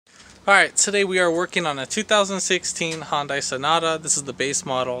Alright, today we are working on a 2016 Hyundai Sonata. This is the base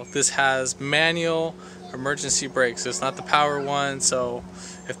model. This has manual emergency brakes. It's not the power one, so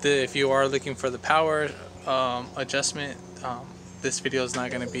if you are looking for the power adjustment, this video is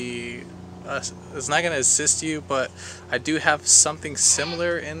not going to be it's not going to assist you, but I do have something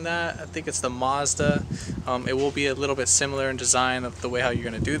similar in that. I think it's the Mazda. It will be a little bit similar in design of the way how you're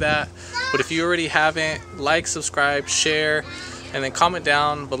going to do that. But if you already haven't, like, subscribe, share, and then comment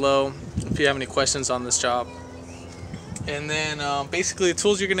down below if you have any questions on this job. And then basically the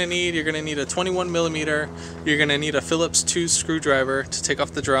tools you're going to need a 21mm, you're going to need a Phillips 2 screwdriver to take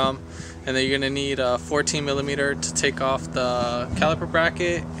off the drum, and then you're going to need a 14mm to take off the caliper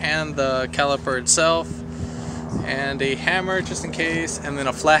bracket and the caliper itself, and a hammer just in case, and then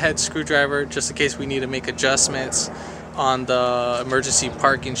a flathead screwdriver just in case we need to make adjustments on the emergency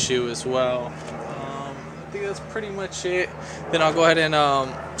parking shoe as well. I think that's pretty much it. Then I'll go ahead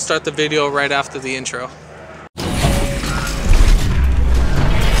and start the video right after the intro.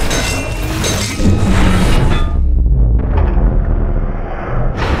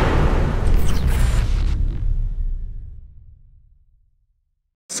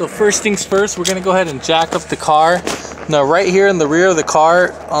 So first things first, we're gonna go ahead and jack up the car. Now right here in the rear of the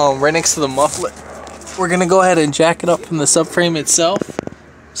car, right next to the muffler, we're gonna go ahead and jack it up from the subframe itself.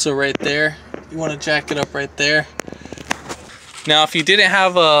 So right there, you want to jack it up right there. Now if you didn't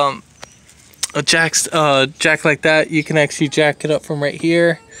have a jack like that, you can actually jack it up from right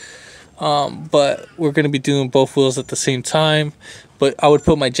here. But we're going to be doing both wheels at the same time. But I would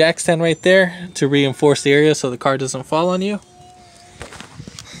put my jack stand right there to reinforce the area so the car doesn't fall on you.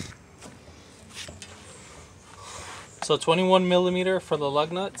 So 21mm for the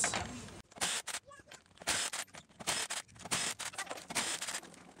lug nuts.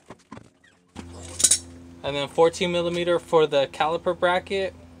 And then 14mm for the caliper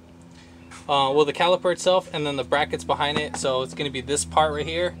bracket. Well, the caliper itself, and then the brackets behind it. So it's going to be this part right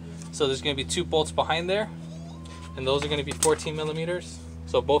here. So there's going to be 2 bolts behind there, and those are going to be 14mm.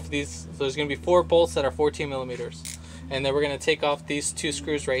 So both of these, so there's going to be 4 bolts that are 14mm. And then we're going to take off these 2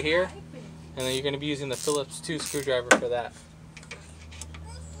 screws right here, and then you're going to be using the Phillips 2 screwdriver for that.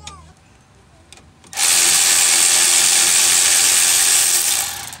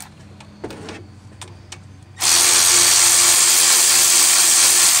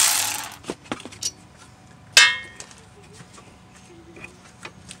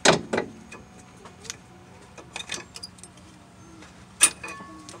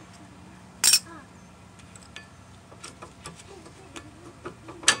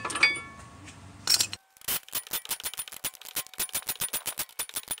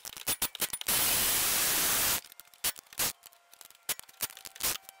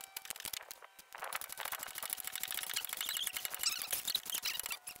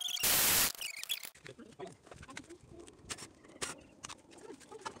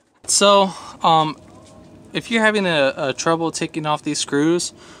 So, if you're having a trouble taking off these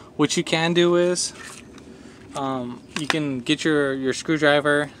screws, what you can do is, you can get your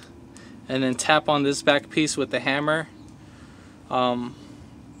screwdriver and then tap on this back piece with the hammer.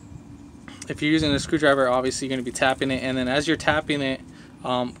 If you're using a screwdriver, obviously you're going to be tapping it, and then as you're tapping it,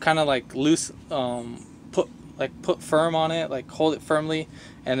 kind of like loose, put firm on it, like hold it firmly,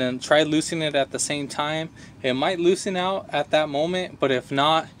 and then try loosening it at the same time. It might loosen out at that moment, but if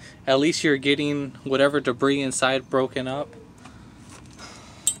not, at least you're getting whatever debris inside broken up.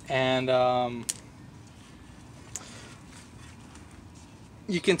 And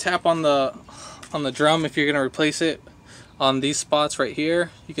you can tap on the drum if you're going to replace it on these spots right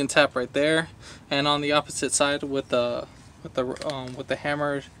here. You can tap right there, and on the opposite side with the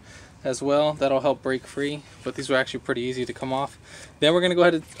hammer as well. That'll help break free, but these are actually pretty easy to come off. Then we're going to go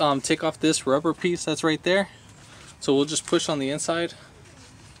ahead and take off this rubber piece that's right there. So we'll just push on the inside.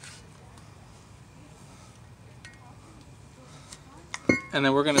 And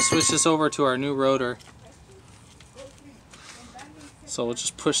then we're going to switch this over to our new rotor. So we'll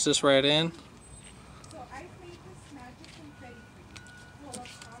just push this right in.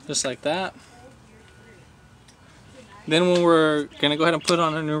 Just like that. Then when we're going to go ahead and put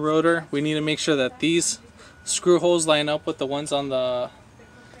on a new rotor, we need to make sure that these screw holes line up with the ones on the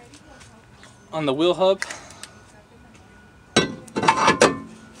wheel hub.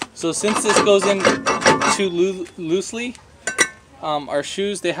 So since this goes in too loosely, our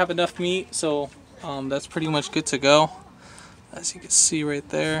shoes, they have enough meat, so that's pretty much good to go, as you can see right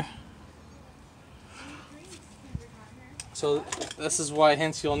there. So this is why,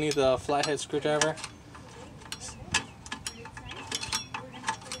 hence, you'll need the flathead screwdriver.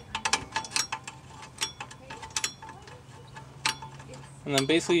 And then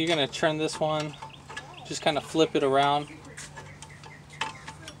basically you're going to turn this one, just kind of flip it around.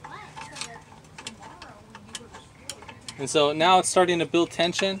 And so now it's starting to build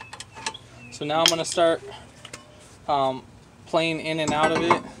tension. So now I'm going to start playing in and out of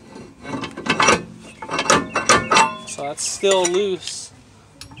it. So that's still loose.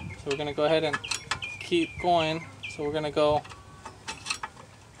 So we're going to go ahead and keep going. So we're going to go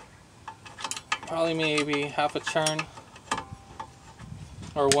probably maybe half a turn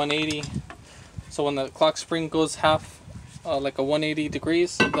or 180. So when the clock spring goes half, like a 180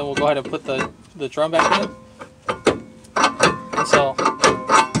 degrees, then we'll go ahead and put the drum back in. And so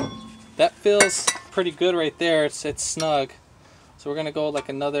that feels pretty good right there. It's snug. So we're gonna go like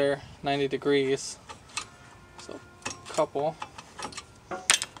another 90 degrees. So a couple,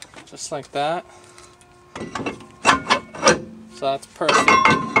 just like that. So that's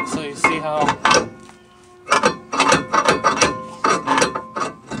perfect. So you see how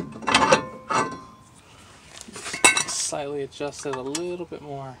slightly adjust it a little bit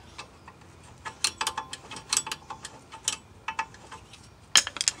more.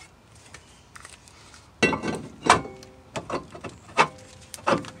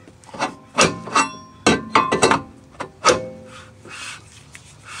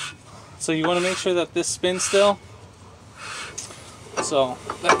 So you want to make sure that this spins still. So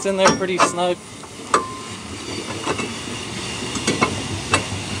that's in there pretty snug.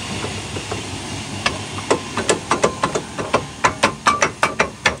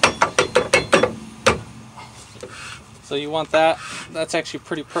 So you want that. That's actually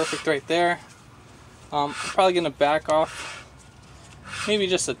pretty perfect right there. I'm probably going to back off maybe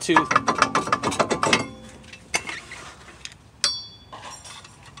just a tooth.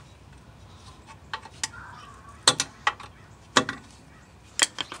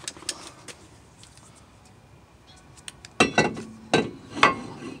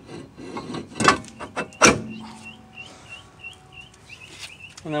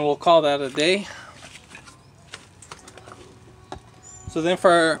 And then we'll call that a day. So then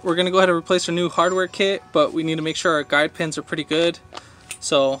we're going to go ahead and replace our new hardware kit, but we need to make sure our guide pins are pretty good.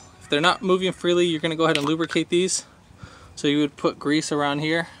 So if they're not moving freely, you're going to go ahead and lubricate these. So you would put grease around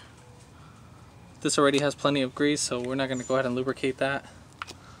here. This already has plenty of grease, so we're not going to go ahead and lubricate that.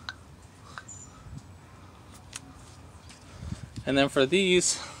 And then for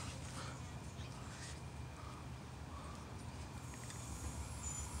these,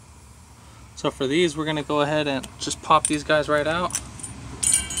 we're going to go ahead and just pop these guys right out.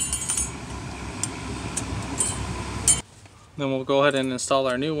 Then we'll go ahead and install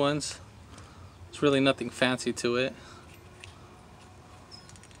our new ones. There's really nothing fancy to it.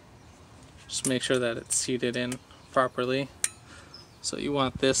 Just make sure that it's seated in properly. So you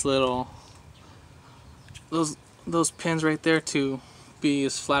want this little, those pins right there to be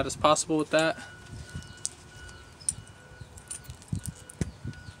as flat as possible with that.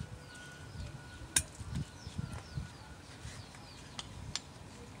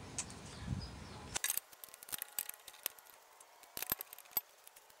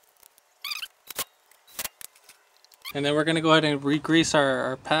 And then we're going to go ahead and re-grease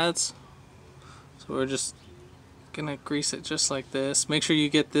our pads. So we're just going to grease it just like this. Make sure you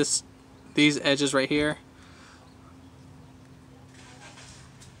get these edges right here.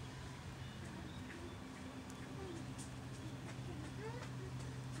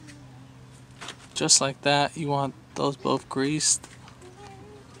 Just like that. You want those both greased.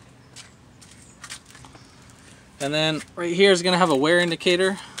 And then right here is going to have a wear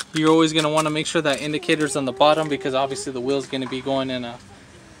indicator. You're always going to want to make sure that indicator's on the bottom because obviously the wheel's going to be going in a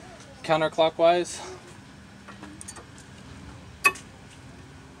counterclockwise.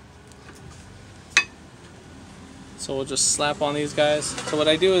 So we'll just slap on these guys. So what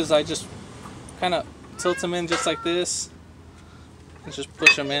I do is I just kind of tilt them in just like this and just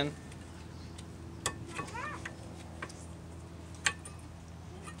push them in.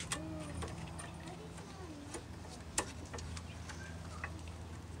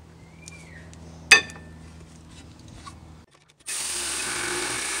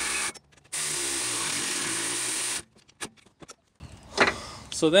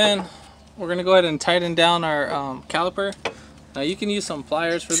 So then we're going to go ahead and tighten down our caliper. Now you can use some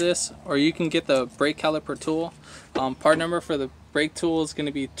pliers for this, or you can get the brake caliper tool. Part number for the brake tool is going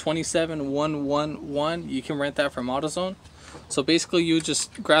to be 27111. You can rent that from AutoZone. So basically you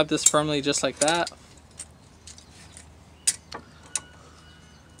just grab this firmly just like that.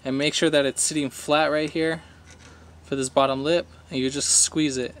 And make sure that it's sitting flat right here for this bottom lip. And you just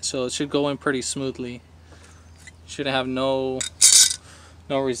squeeze it. So it should go in pretty smoothly. Shouldn't have no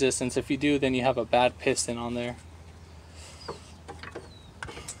resistance. If you do, then you have a bad piston on there.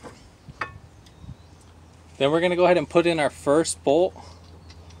 Then we're going to go ahead and put in our first bolt.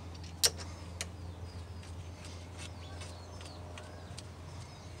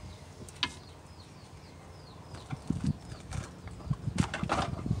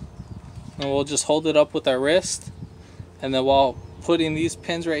 And we'll just hold it up with our wrist. And then while putting these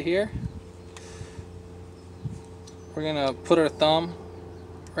pins right here, we're going to put our thumb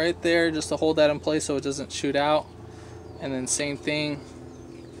right there just to hold that in place so it doesn't shoot out. And then same thing.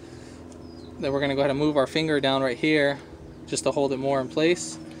 Then we're going to go ahead and move our finger down right here just to hold it more in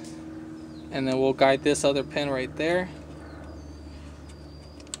place. And then we'll guide this other pin right there.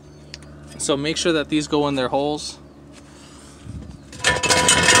 So make sure that these go in their holes.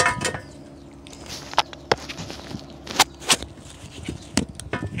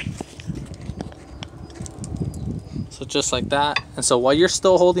 So just like that. And so while you're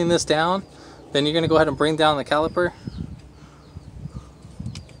still holding this down, then you're going to go ahead and bring down the caliper.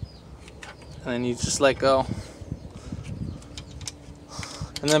 And then you just let go.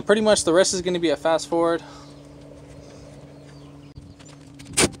 And then pretty much the rest is going to be a fast forward.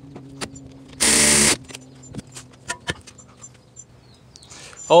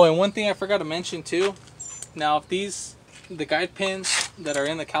 Oh, and one thing I forgot to mention too. Now if the guide pins that are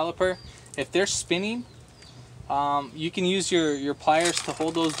in the caliper, if they're spinning, you can use your pliers to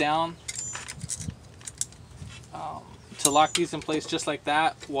hold those down, to lock these in place just like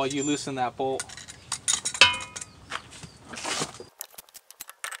that while you loosen that bolt.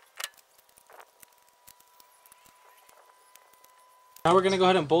 Now we're going to go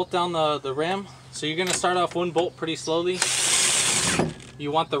ahead and bolt down the rim. So you're going to start off one bolt pretty slowly. You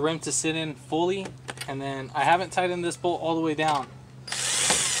want the rim to sit in fully, and then I haven't tightened this bolt all the way down.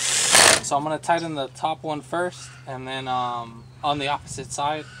 So I'm going to tighten the top one first, and then on the opposite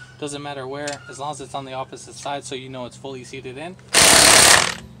side. Doesn't matter where, as long as it's on the opposite side so you know it's fully seated in.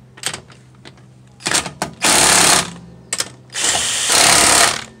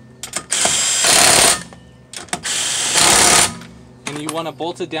 And you want to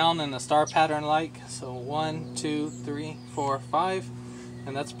bolt it down in a star pattern like. So 1, 2, 3, 4, 5.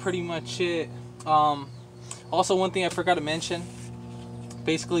 And that's pretty much it. Also, one thing I forgot to mention.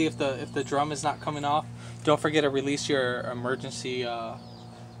 Basically, if the drum is not coming off, don't forget to release your emergency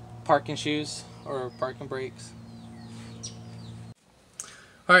parking shoes or parking brakes.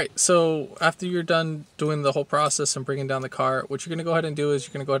 Alright, so after you're done doing the whole process and bringing down the car, what you're going to go ahead and do is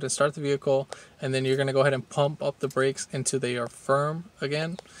you're going to go ahead and start the vehicle, and then you're going to go ahead and pump up the brakes until they are firm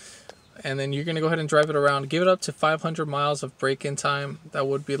again. And then you're going to go ahead and drive it around. Give it up to 500 miles of brake-in time. That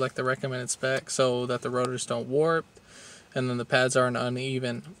would be like the recommended spec, so that the rotors don't warp and then the pads aren't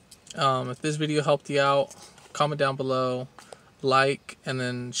uneven. If this video helped you out, comment down below, like, and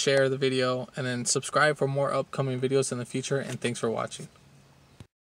then share the video, and then subscribe for more upcoming videos in the future. And thanks for watching.